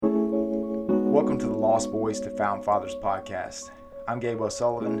Welcome to the Lost Boys to Found Fathers podcast. I'm Gabe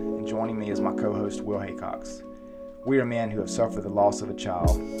O'Sullivan, and joining me is my co-host Will Haycox. We are men who have suffered the loss of a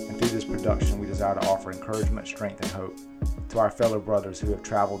child, and through this production we desire to offer encouragement, strength, and hope to our fellow brothers who have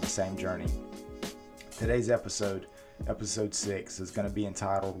traveled the same journey. Today's episode 6, is going to be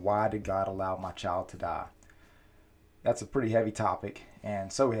entitled, Why Did God Allow My Child to Die? That's a pretty heavy topic,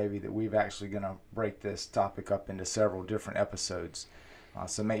 and so heavy that we're actually going to break this topic up into several different episodes.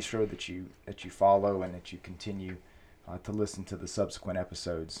 So make sure that you follow and that you continue to listen to the subsequent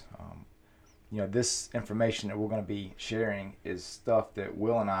episodes. This information that we're going to be sharing is stuff that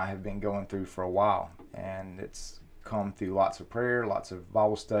Will and I have been going through for a while, and it's come through lots of prayer, lots of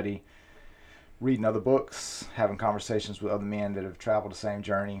Bible study, reading other books, having conversations with other men that have traveled the same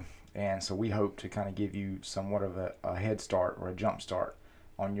journey. And so we hope to kind of give you somewhat of a head start or a jump start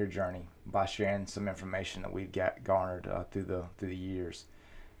on your journey by sharing some information that we've garnered through the years.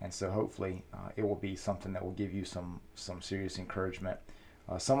 And so hopefully it will be something that will give you some serious encouragement.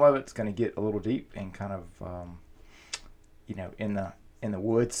 Some of it's going to get a little deep and kind of in the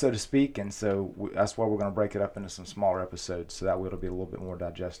woods, so to speak. And so that's why we're going to break it up into some smaller episodes, so that way it'll be a little bit more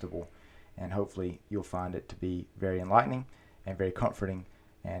digestible. And hopefully you'll find it to be very enlightening and very comforting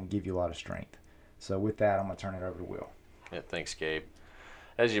and give you a lot of strength. So with that, I'm going to turn it over to Will. Yeah, thanks, Gabe.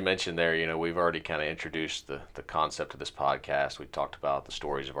 As you mentioned there, we've already kind of introduced the concept of this podcast. We talked about the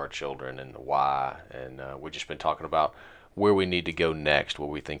stories of our children and the why, and we've just been talking about where we need to go next, what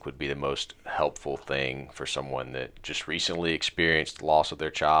we think would be the most helpful thing for someone that just recently experienced the loss of their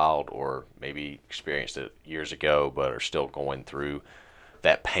child, or maybe experienced it years ago but are still going through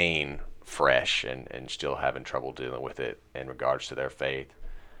that pain fresh and still having trouble dealing with it in regards to their faith.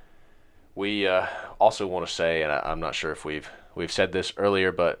 We also want to say, and I'm not sure if we've said this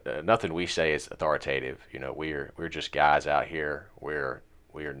earlier, but nothing we say is authoritative. We're just guys out here. We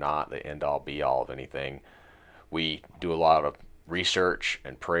are not the end all be all of anything. We do a lot of research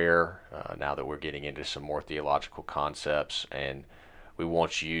and prayer now that we're getting into some more theological concepts, and we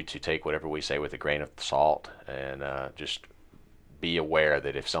want you to take whatever we say with a grain of salt, and just be aware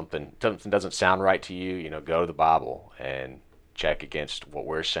that if something doesn't sound right to you, go to the Bible and check against what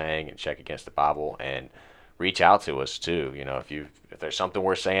we're saying and check against the Bible, and reach out to us too. If there's something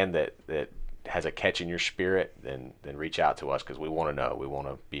we're saying that has a catch in your spirit, then reach out to us, because we want to know. We want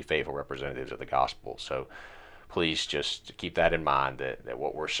to be faithful representatives of the gospel. So please just keep that in mind, that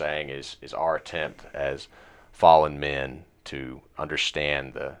what we're saying is our attempt as fallen men to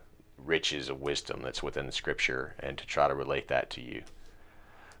understand the riches of wisdom that's within the scripture and to try to relate that to you.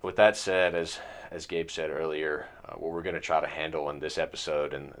 With that said, as Gabe said earlier, what we're going to try to handle in this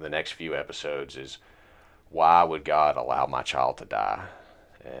episode and the next few episodes is, why would God allow my child to die?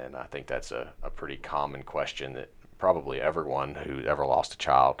 And I think that's a pretty common question that probably everyone who ever lost a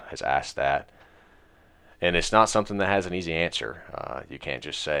child has asked that. And it's not something that has an easy answer. You can't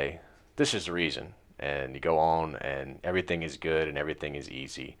just say, this is the reason, and you go on and everything is good and everything is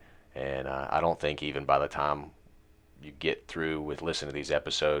easy. And I don't think even by the time you get through with listening to these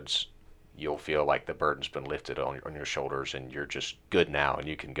episodes, you'll feel like the burden's been lifted on your shoulders and you're just good now and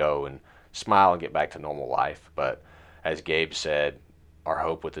you can go and smile and get back to normal life. But as Gabe said, our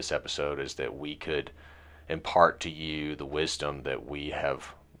hope with this episode is that we could impart to you the wisdom that we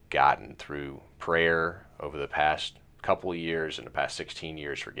have gotten through prayer over the past couple of years and the past 16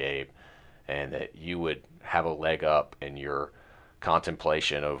 years for Gabe, and that you would have a leg up in your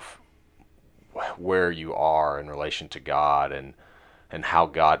contemplation of where you are in relation to God and how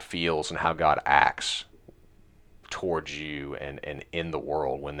God feels and how God acts towards you and in the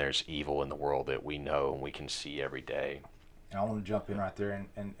world when there's evil in the world that we know and we can see every day. And I want to jump in right there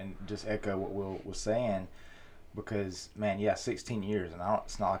and just echo what Will was saying, because, man, 16 years, and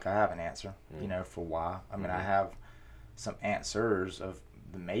it's not like I have an answer, for why. I mean, I have some answers of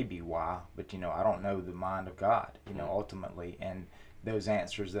the maybe why, but, I don't know the mind of God, ultimately. And those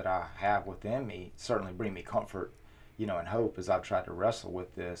answers that I have within me certainly bring me comfort, and hope as I've tried to wrestle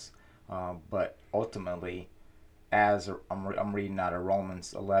with this. But ultimately, as I'm reading out of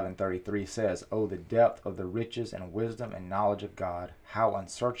Romans 11:33 says, "Oh, the depth of the riches and wisdom and knowledge of God! How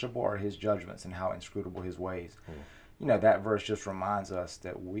unsearchable are His judgments and how inscrutable His ways." That verse just reminds us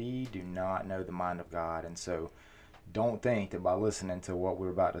that we do not know the mind of God, and so don't think that by listening to what we're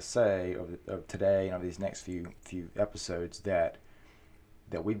about to say of today and of these next few episodes that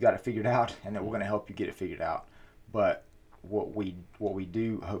we've got it figured out and that we're going to help you get it figured out. But what we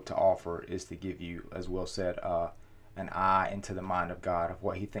do hope to offer is to give you, as Will said, an eye into the mind of God, of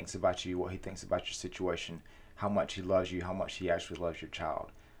what He thinks about you, what He thinks about your situation, how much He loves you, how much He actually loves your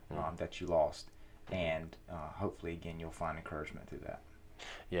child that you lost. And hopefully, again, you'll find encouragement through that.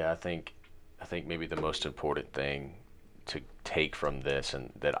 Yeah, I think I think maybe the most important thing to take from this,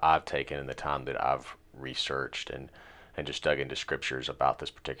 and that I've taken in the time that I've researched and just dug into scriptures about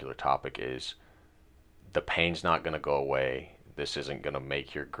this particular topic, is the pain's not going to go away. This isn't going to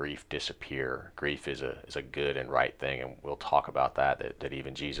make your grief disappear. Grief is a good and right thing, and we'll talk about that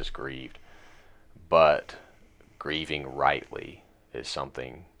even Jesus grieved. But grieving rightly is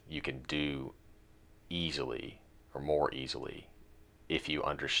something you can do easily, or more easily, if you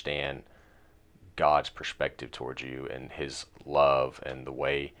understand God's perspective towards you and his love and the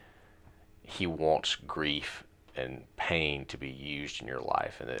way he wants grief and pain to be used in your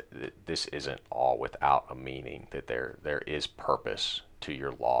life, and that this isn't all without a meaning, that there is purpose to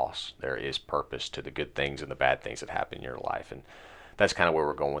your loss. There is purpose to the good things and the bad things that happen in your life. And that's kind of where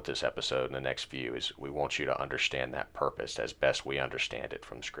we're going with this episode in the next few, is we want you to understand that purpose as best we understand it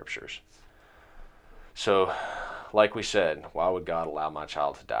from the scriptures. So, like we said, why would God allow my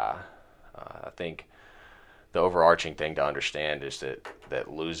child to die? I think the overarching thing to understand is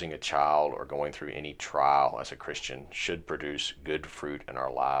that losing a child or going through any trial as a Christian should produce good fruit in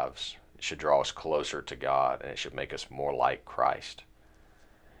our lives. It should draw us closer to God, and it should make us more like Christ.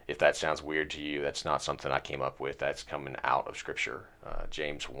 If that sounds weird to you, that's not something I came up with. That's coming out of Scripture.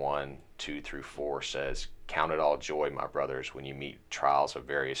 James 1:2-4 says, "Count it all joy, my brothers, when you meet trials of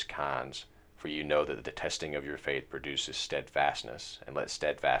various kinds, for you know that the testing of your faith produces steadfastness, and let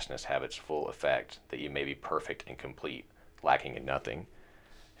steadfastness have its full effect, that you may be perfect and complete, lacking in nothing."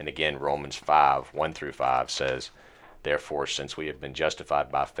 And again, Romans 5:1-5 says, "Therefore, since we have been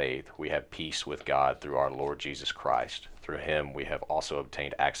justified by faith, we have peace with God through our Lord Jesus Christ. Through him we have also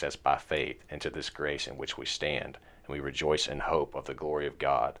obtained access by faith into this grace in which we stand, and we rejoice in hope of the glory of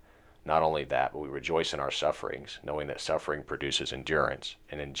God. Not only that, but we rejoice in our sufferings, knowing that suffering produces endurance,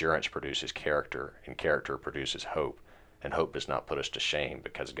 and endurance produces character, and character produces hope. And hope does not put us to shame,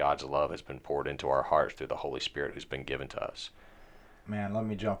 because God's love has been poured into our hearts through the Holy Spirit who's been given to us." Man, let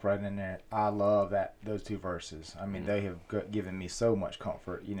me jump right in there. I love those two verses. I mean, they have given me so much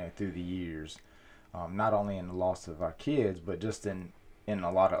comfort, through the years. Not only in the loss of our kids, but just in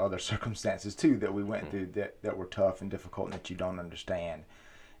a lot of other circumstances too that we went through that were tough and difficult and that you don't understand.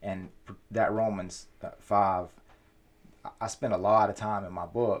 And that Romans 5, I spent a lot of time in my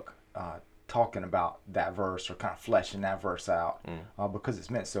book talking about that verse, or kind of fleshing that verse out, because it's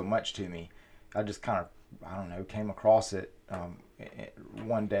meant so much to me. I just kind of, came across it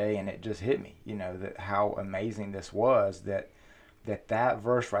one day, and it just hit me, that how amazing this was, that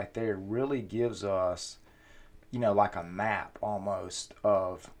verse right there really gives us, like a map almost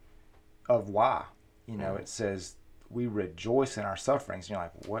of why. It says, we rejoice in our sufferings. And you're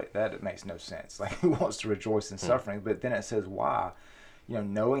like, what? That makes no sense. Like, who wants to rejoice in suffering? But then it says why,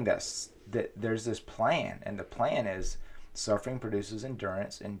 knowing that there's this plan, and the plan is suffering produces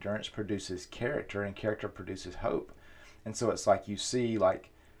endurance, endurance produces character, and character produces hope. And so it's like, you see, like,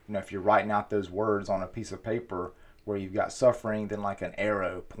 if you're writing out those words on a piece of paper where you've got suffering, then like an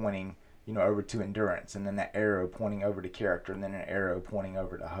arrow pointing, over to endurance, and then that arrow pointing over to character, and then an arrow pointing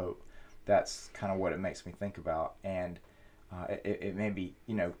over to hope. That's kind of what it makes me think about. And it made me,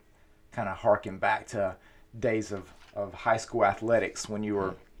 kind of harken back to days of high school athletics, when you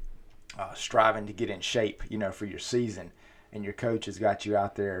were striving to get in shape, for your season, and your coach has got you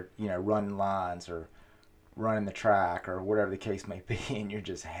out there, running lines or running the track or whatever the case may be, and you're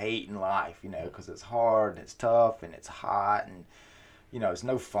just hating life, because it's hard and it's tough and it's hot, and it's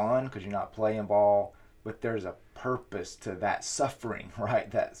no fun because you're not playing ball. But there's a purpose to that suffering, right?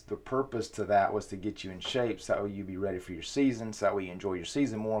 That's the purpose to that, was to get you in shape, so you be ready for your season, so that way you enjoy your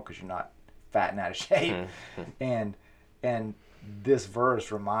season more because you're not fat and out of shape. And this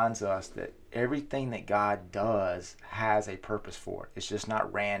verse reminds us that everything that God does has a purpose for it. It's just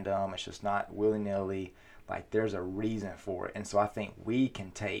not random. It's just not willy-nilly. Like, there's a reason for it. And so I think we can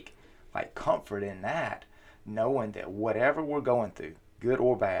take like comfort in that, knowing that whatever we're going through, good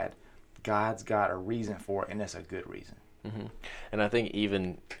or bad, God's got a reason for it, and it's a good reason. Mm-hmm. And I think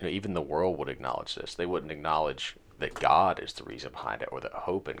even the world would acknowledge this. They wouldn't acknowledge that God is the reason behind it, or that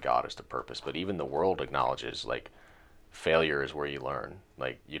hope in God is the purpose. But even the world acknowledges, like, failure is where you learn.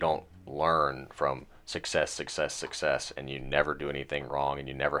 Like, you don't learn from success, and you never do anything wrong, and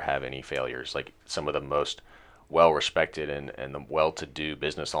you never have any failures. Like, some of the most well-respected and the well-to-do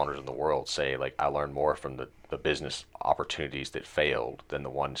business owners in the world say, like, I learned more from the business opportunities that failed than the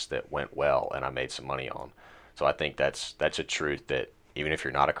ones that went well and I made some money on. So I think that's a truth that even if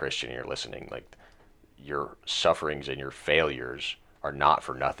you're not a Christian and you're listening, like, your sufferings and your failures are not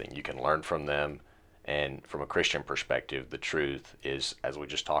for nothing. You can learn from them. And from a Christian perspective, the truth is, as we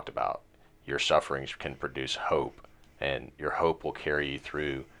just talked about, your sufferings can produce hope, and your hope will carry you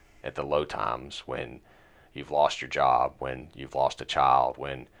through at the low times, when you've lost your job, when you've lost a child,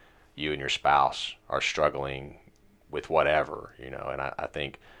 when you and your spouse are struggling with whatever, and I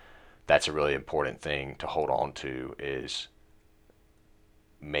think that's a really important thing to hold on to, is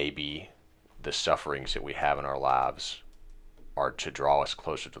maybe the sufferings that we have in our lives are to draw us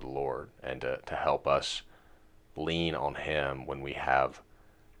closer to the Lord and to help us lean on Him when we have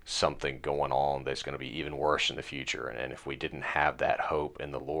something going on that's going to be even worse in the future. And if we didn't have that hope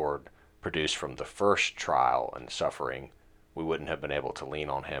in the Lord produced from the first trial and suffering, we wouldn't have been able to lean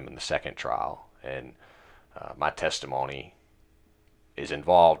on Him in the second trial. And my testimony is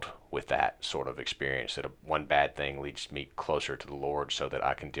involved with that sort of experience, that one bad thing leads me closer to the Lord so that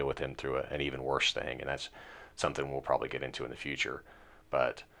I can deal with Him through an even worse thing. And that's something we'll probably get into in the future.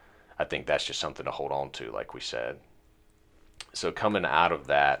 But I think that's just something to hold on to, like we said. So coming out of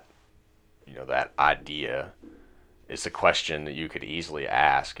that, that idea is the question that you could easily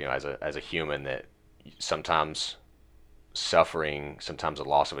ask, as a human, that sometimes suffering, sometimes the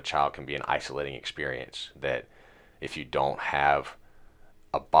loss of a child can be an isolating experience, that if you don't have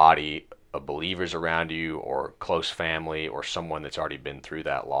a body of believers around you, or close family, or someone that's already been through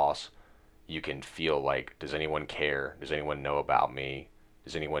that loss, you can feel like, does anyone care? Does anyone know about me?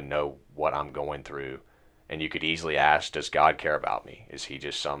 Does anyone know what I'm going through? And you could easily ask, does God care about me? Is He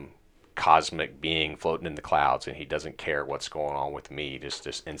just some cosmic being floating in the clouds and He doesn't care what's going on with me, just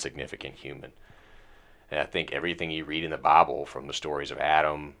this insignificant human? And I think everything you read in the Bible, from the stories of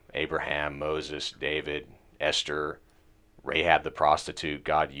Adam, Abraham, Moses, David, Esther, Rahab the prostitute,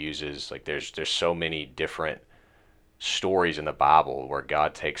 God uses, like there's so many different stories in the Bible where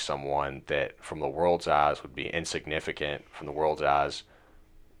God takes someone that from the world's eyes would be insignificant, from the world's eyes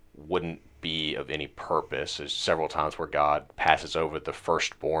wouldn't be of any purpose. There's several times where God passes over the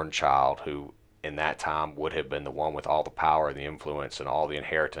firstborn child, who in that time would have been the one with all the power and the influence and all the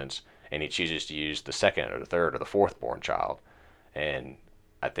inheritance, and He chooses to use the second or the third or the fourthborn child. And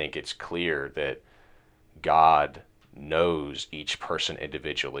I think it's clear that God knows each person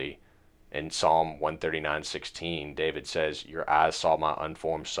individually. In Psalm 139:16, David says, "Your eyes saw my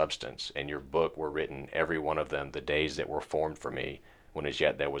unformed substance, and your book were written, every one of them, the days that were formed for me, when as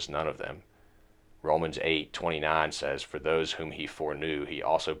yet there was none of them." Romans 8:29 says, "For those whom He foreknew, He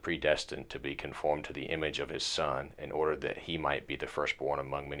also predestined to be conformed to the image of His Son, in order that He might be the firstborn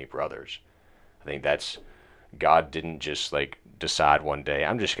among many brothers." I think that's, God didn't just decide one day,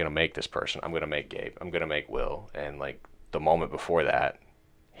 I'm just going to make this person. I'm going to make Gabe. I'm going to make Will. And the moment before that,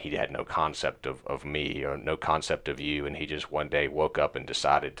 He had no concept of me, or no concept of you. And He just one day woke up and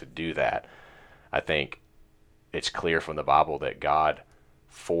decided to do that. I think it's clear from the Bible that God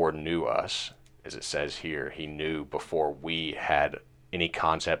foreknew us. As it says here, He knew before we had any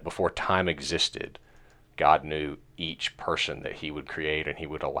concept, before time existed. God knew each person that He would create and He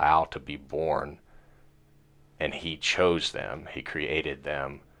would allow to be born. And He chose them. He created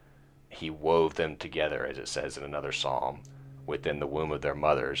them. He wove them together, as it says in another psalm, within the womb of their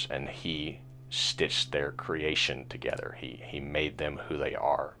mothers. And He stitched their creation together. He made them who they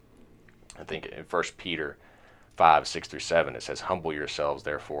are. I think in 1 Peter 5:6-7, it says, "Humble yourselves,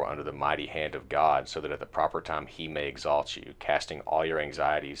 therefore, under the mighty hand of God, so that at the proper time He may exalt you, casting all your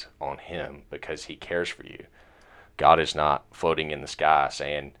anxieties on Him, because He cares for you." God is not floating in the sky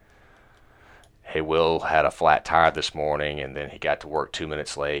saying, "Hey, Will had a flat tire this morning, and then he got to work 2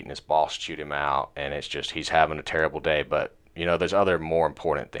 minutes late, and his boss chewed him out, and it's just, he's having a terrible day. But, there's other more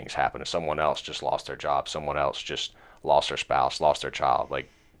important things happening. Someone else just lost their job. Someone else just lost their spouse, lost their child."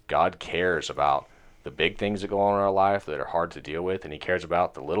 God cares about the big things that go on in our life that are hard to deal with, and He cares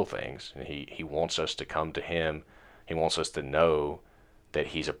about the little things. And He wants us to come to Him. He wants us to know that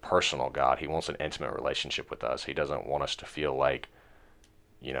He's a personal God. He wants an intimate relationship with us. He doesn't want us to feel like,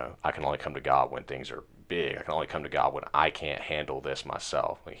 I can only come to God when things are big. I can only come to God when I can't handle this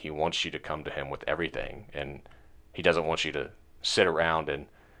myself. He wants you to come to Him with everything. And He doesn't want you to sit around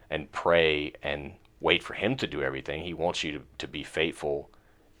and pray and wait for Him to do everything. He wants you to be faithful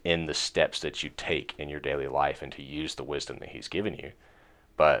in the steps that you take in your daily life and to use the wisdom that He's given you.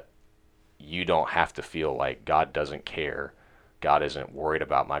 But you don't have to feel like God doesn't care. God isn't worried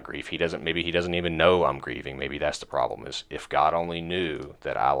about my grief. Maybe He doesn't even know I'm grieving. Maybe that's the problem, is if God only knew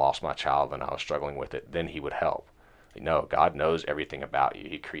that I lost my child and I was struggling with it, then He would help. No, God knows everything about you.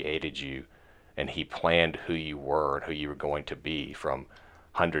 He created you, and He planned who you were and who you were going to be from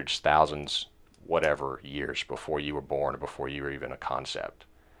hundreds, thousands, whatever years before you were born or before you were even a concept.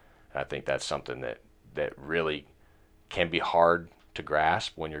 And I think that's something that really can be hard to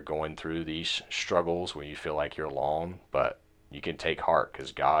grasp when you're going through these struggles, when you feel like you're alone. But you can take heart,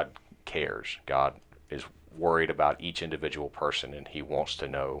 because God cares. God is worried about each individual person, and he wants to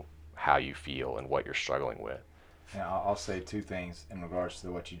know how you feel and what you're struggling with. And I'll say two things in regards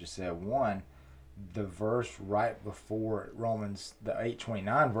to what you just said. One, the verse right before Romans, the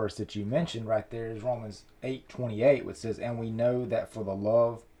 8:29 verse that you mentioned right there is Romans 8:28, which says, and we know that for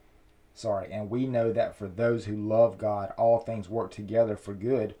those who love God, all things work together for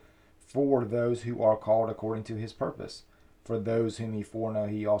good, for those who are called according to his purpose. For those whom he foreknow,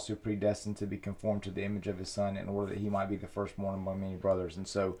 he also predestined to be conformed to the image of his Son, in order that he might be the firstborn among many brothers. And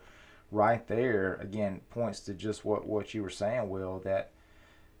so right there, again, points to just what you were saying, Will, that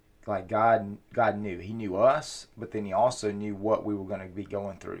like God knew. He knew us, but then he also knew what we were going to be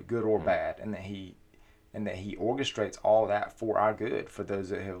going through, good or bad, and that he orchestrates all that for our good, for those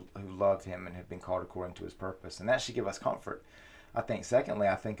who loved him and have been called according to his purpose. And that should give us comfort. I think, secondly,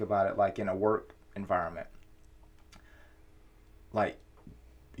 I think about it like in a work environment. Like,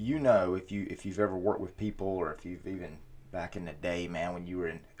 if you've ever worked with people, or if you've even back in the day, man, when you were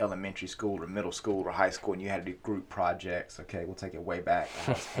in elementary school or middle school or high school and you had to do group projects. Okay, we'll take it way back.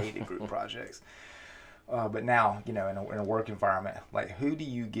 I always hated group projects. But now, in a work environment, like, who do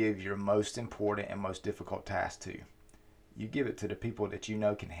you give your most important and most difficult task to? You give it to the people that you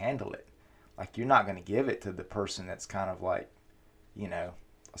know can handle it. Like, you're not going to give it to the person that's kind of like, a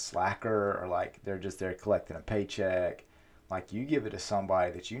slacker, or like they're just there collecting a paycheck. Like, you give it to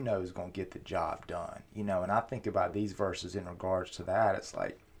somebody that you know is going to get the job done, and I think about these verses in regards to that. It's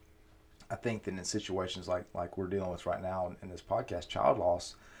like, I think that in situations like we're dealing with right now in this podcast, child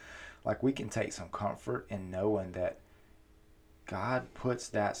loss, like, we can take some comfort in knowing that God puts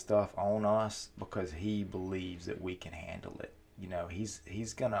that stuff on us because he believes that we can handle it.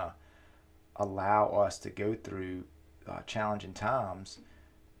 He's going to allow us to go through challenging times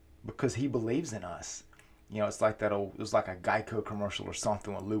because he believes in us. It's like it was like a Geico commercial or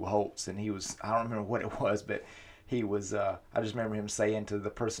something with Lou Holtz, and I don't remember what it was, but he was, I just remember him saying to the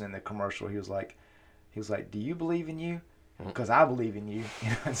person in the commercial, he was like, do you believe in you? Because I believe in you.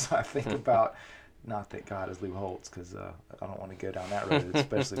 And so I think about, not that God is Lou Holtz, because I don't want to go down that road,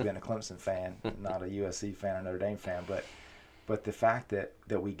 especially being a Clemson fan, not a USC fan or Notre Dame fan, but the fact that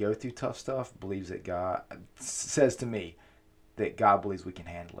we go through tough stuff believes that God says to me that God believes we can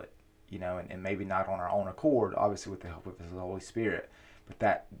handle it. And maybe not on our own accord, obviously with the help of his Holy Spirit,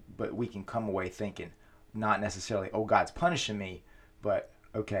 but we can come away thinking, not necessarily, oh, God's punishing me, but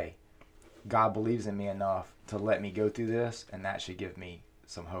okay, God believes in me enough to let me go through this, and that should give me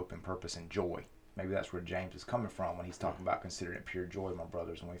some hope and purpose and joy. Maybe that's where James is coming from when he's talking about considering it pure joy, my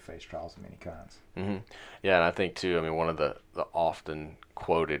brothers, when we face trials of many kinds. Mm-hmm. Yeah, and I think too, one of the often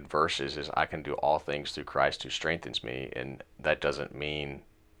quoted verses is, I can do all things through Christ who strengthens me, and that doesn't mean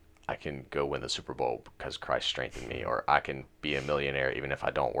I can go win the Super Bowl because Christ strengthened me, or I can be a millionaire even if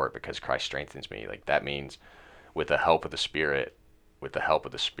I don't work because Christ strengthens me. Like, that means with the help of the Spirit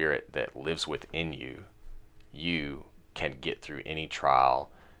that lives within you, you can get through any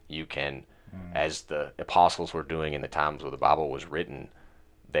trial. You can, as the apostles were doing in the times where the Bible was written,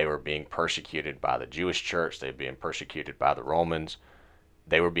 they were being persecuted by the Jewish church. They were being persecuted by the Romans.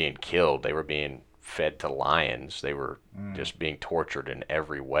 They were being killed. They were being fed to lions. They were just being tortured in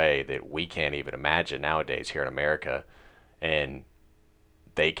every way that we can't even imagine nowadays here in America. And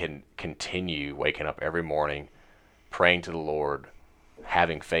they can continue waking up every morning, praying to the Lord,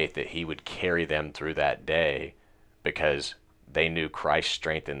 having faith that he would carry them through that day, because they knew Christ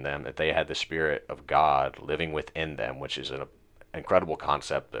strengthened them, that they had the Spirit of God living within them, which is an incredible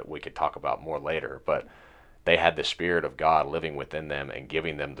concept that we could talk about more later. But they had the Spirit of God living within them and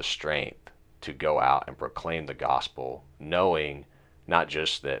giving them the strength to go out and proclaim the gospel, knowing not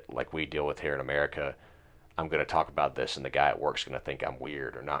just that, like we deal with here in America, I'm going to talk about this and the guy at work's going to think I'm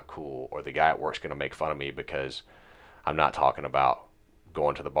weird or not cool, or the guy at work's going to make fun of me because I'm not talking about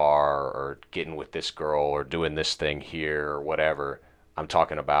going to the bar or getting with this girl or doing this thing here or whatever. I'm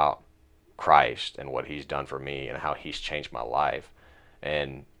talking about Christ and what he's done for me and how he's changed my life.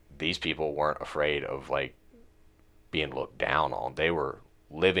 And these people weren't afraid of like being looked down on. They were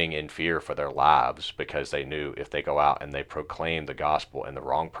living in fear for their lives because they knew if they go out and they proclaimed the gospel and the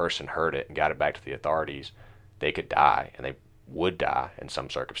wrong person heard it and got it back to the authorities, they could die, and they would die in some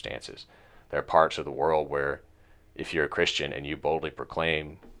circumstances. There are parts of the world where if you're a Christian and you boldly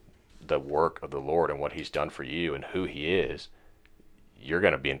proclaim the work of the Lord and what he's done for you and who he is, you're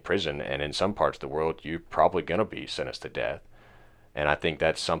going to be in prison, and in some parts of the world you're probably going to be sentenced to death. And I think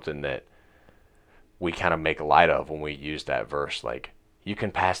that's something that we kind of make light of when we use that verse, like, you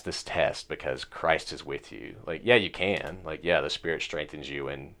can pass this test because Christ is with you. Like, yeah, you can. Like, yeah, the Spirit strengthens you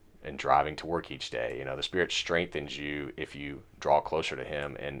in driving to work each day. The Spirit strengthens you if you draw closer to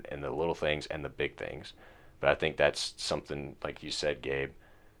him in the little things and the big things. But I think that's something, like you said, Gabe,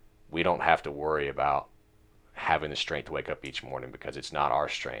 we don't have to worry about having the strength to wake up each morning, because it's not our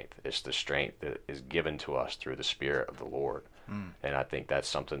strength. It's the strength that is given to us through the Spirit of the Lord. And I think that's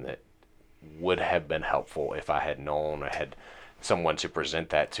something that would have been helpful if I had known, I had someone to present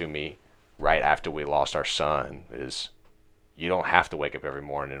that to me right after we lost our son, is you don't have to wake up every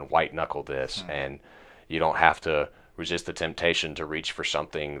morning and white knuckle this, and you don't have to resist the temptation to reach for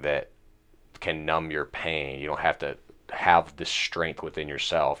something that can numb your pain. You don't have to have this strength within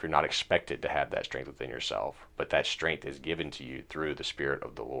yourself. You're not expected to have that strength within yourself, but that strength is given to you through the Spirit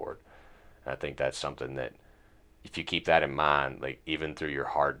of the Lord. And I think that's something that, if you keep that in mind, like even through your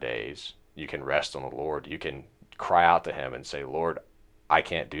hard days, you can rest on the Lord. You can cry out to him and say, Lord, I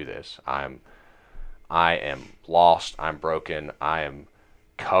can't do this. I am lost. I'm broken. I am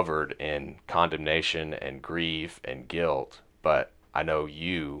covered in condemnation and grief and guilt, but I know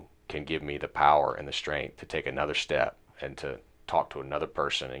you can give me the power and the strength to take another step and to talk to another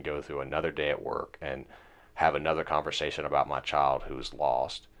person and go through another day at work and have another conversation about my child who is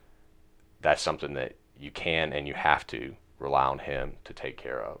lost. That's something that you can and you have to rely on him to take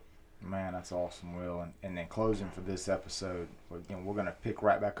care of. Man, that's awesome, Will. And in closing for this episode, again, we're going to pick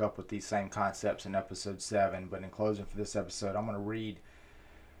right back up with these same concepts in episode 7. But in closing for this episode, I'm going to read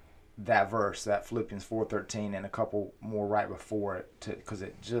that verse, that Philippians 4:13, and a couple more right before it, because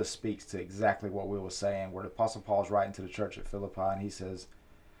it just speaks to exactly what Will was saying, where the Apostle Paul is writing to the church at Philippi, and he says,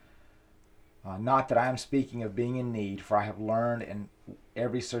 not that I am speaking of being in need, for I have learned in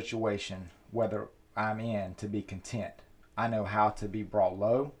every situation, whether I'm in, to be content. I know how to be brought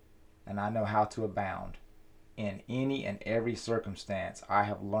low, and I know how to abound. In any and every circumstance, I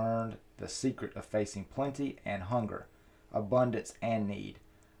have learned the secret of facing plenty and hunger, abundance and need.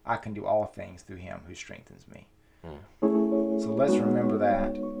 I can do all things through him who strengthens me. So let's remember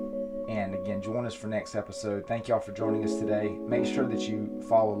that. And again, join us for next episode. Thank y'all for joining us today. Make sure that you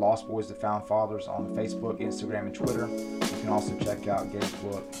follow Lost Boys to Found Fathers on Facebook, Instagram, and Twitter. You can also check out Gabe's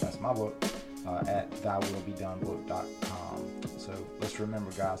book, that's my book, at thywillbedonebook.com. So let's remember,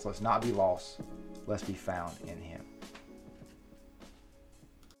 guys, let's not be lost. Let's be found in him.